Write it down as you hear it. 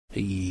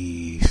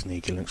Hey,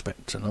 sneekylinux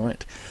back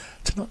tonight.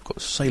 Tonight I've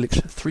got Salix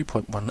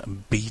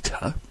 3.1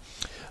 beta,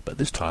 but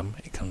this time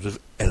it comes with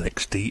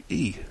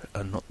lxde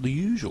and not the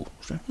usual.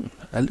 So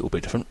a little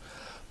bit different,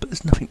 but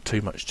there's nothing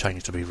too much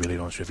changed, to be really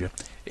honest with you.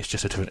 It's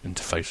just a different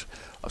interface.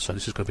 So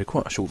this is going to be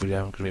quite a short video.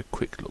 I'm going to be a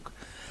quick look.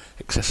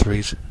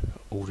 Accessories,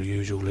 all the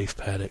usual, leaf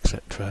pad,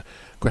 etc.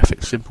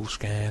 Graphics, simple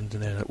scanned,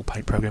 and then a little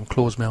paint program.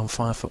 Claws Mail and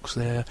Firefox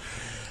there.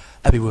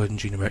 Abbey Word and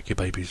Genie Merrick, your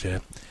babies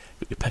there.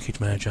 Got your package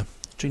manager,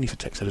 Genie for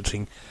text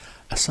editing,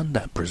 a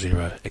Sundap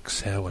Zero,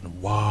 Excel,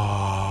 and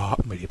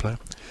media player.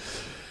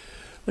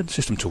 And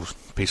system tools,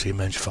 PC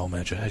Manager, File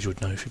Manager, as you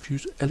would know if you've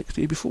used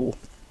lxde before.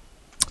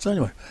 So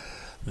anyway,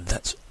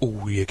 that's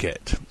all you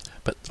get.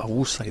 But I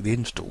will say the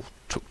install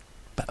took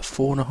about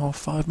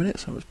 4.5–5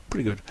 minutes, so it was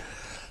pretty good.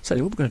 So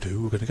what we're going to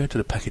do, we're going to go to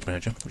the package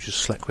manager, which is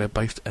Slackware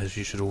based, as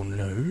you should all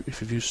know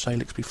if you've used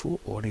Salix before,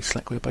 or any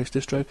Slackware based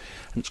distro,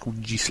 and it's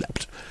called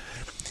gslapt.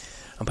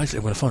 And basically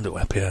I'm going to find it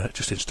up here,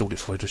 just installed it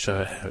for you to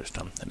show how it's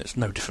done, and it's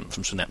no different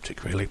from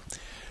Synaptic really.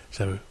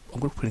 So I'm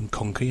going to put in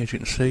Conky, as you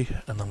can see,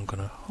 and I'm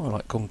going to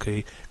highlight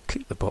Conky,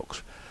 click the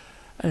box,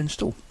 and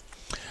install.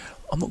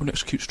 I'm not going to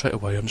execute straight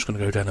away, I'm just going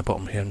to go down the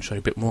bottom here and show you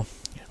a bit more.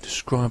 It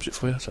describes it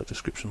for you, so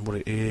description, what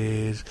it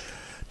is,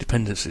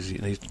 dependencies, you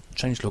need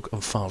changelog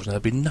and files. Now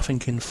there'll be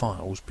nothing in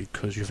files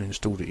because you haven't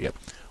installed it yet.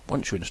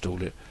 Once you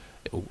install it,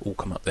 it will all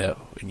come up there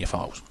in your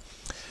files.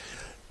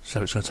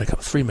 So it's going to take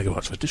up 3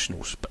 megabytes of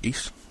additional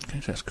space.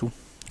 Okay, so that's cool.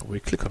 We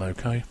click on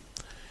OK,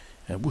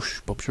 and whoosh,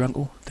 Bob's your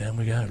uncle. Down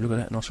we go. Look at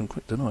that, nice and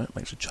quick tonight. It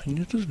makes a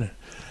change, doesn't it?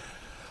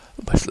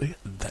 And basically,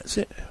 that's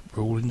it.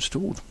 We're all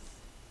installed.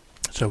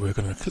 So we're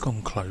going to click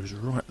on Close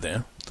right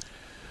there.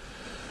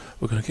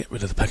 We're going to get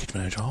rid of the package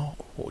manager,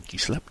 or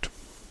gslapt.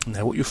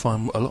 Now, what you'll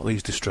find, a lot of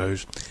these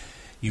distros,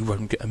 you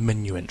won't get a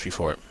menu entry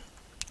for it.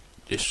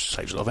 This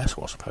saves a lot of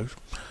hassle, I suppose.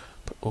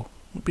 But,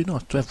 it'd be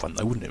nice to have one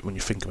though, wouldn't it, when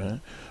you think about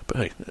it? But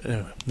hey,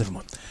 never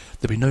mind.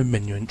 There'll be no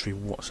menu entry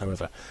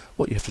whatsoever.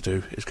 What you have to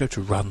do is go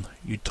to Run,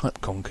 you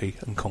type Conky,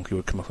 and Conky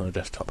would come up on the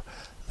desktop.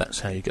 That's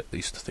how you get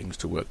these things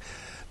to work.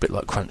 A bit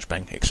like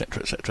Crunchbang,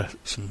 etc, etc.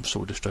 Some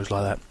sort of distros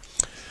like that.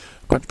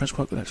 Crunchbang's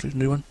quite good actually,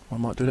 new one. I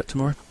might do that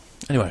tomorrow.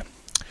 Anyway,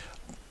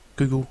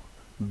 Google,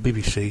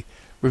 BBC,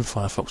 Room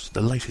Firefox,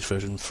 the latest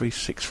version,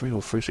 3.63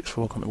 or 3.64, I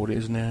can't remember what it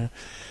is now.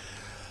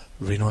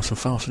 Really nice and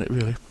fast, isn't it,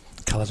 really?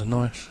 Colours are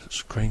nice,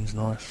 screen's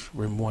nice,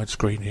 we're in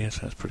widescreen here,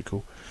 so that's pretty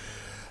cool.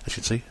 As you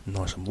can see,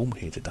 nice and warm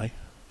here today,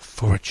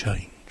 for a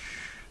change,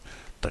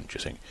 don't you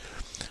think?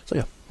 So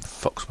yeah,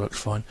 Fox works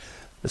fine.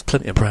 There's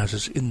plenty of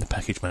browsers in the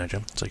package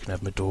manager, so you can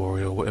have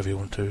Midori or whatever you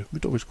want to.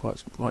 Midori's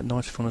quite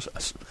nice if you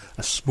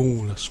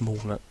want a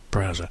smaller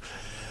browser,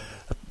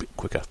 a bit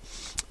quicker.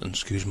 And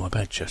excuse my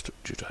bad chest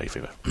due to hay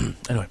fever.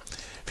 Anyway,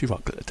 if you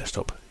right click the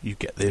desktop, you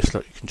get this.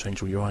 Look, you can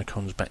change all your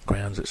icons,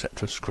 backgrounds,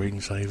 etc.,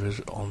 screensavers,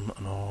 on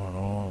and on and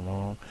on and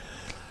on.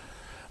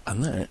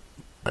 And that,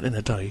 at the end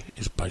of the day,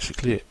 is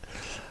basically it.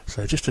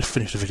 So just to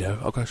finish the video,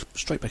 I'll go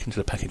straight back into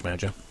the package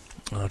manager,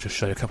 and I'll just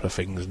show you a couple of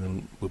things, and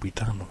then we'll be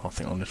done, I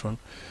think, on this one.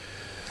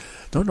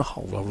 Now, on the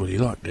whole, I really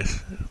like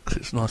this, because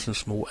it's nice and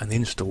small, and the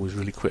install is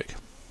really quick.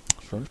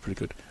 So that's pretty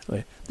good.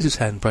 Anyway, this is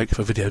Handbrake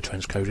for video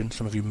transcoding.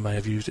 Some of you may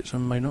have used it,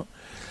 some may not.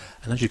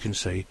 And as you can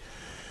see,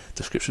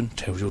 description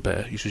tells you about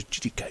it. It uses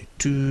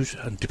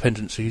GTK2s and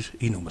dependencies,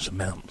 enormous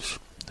amounts,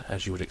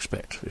 as you would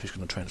expect if it's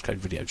going to transcode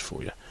videos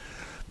for you.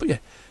 But yeah,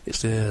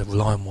 it's there,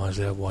 line-wise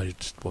there. Why you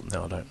just want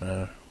that, I don't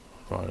know.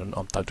 Right, I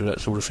don't do that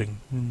sort of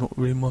thing. Not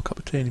really my cup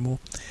of tea anymore.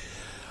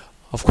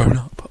 I've grown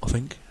up, I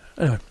think.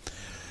 Anyway,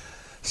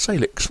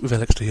 Salix with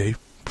lxde,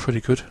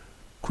 pretty good.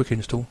 Quick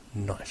install,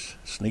 nice.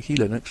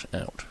 sneekylinux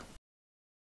out.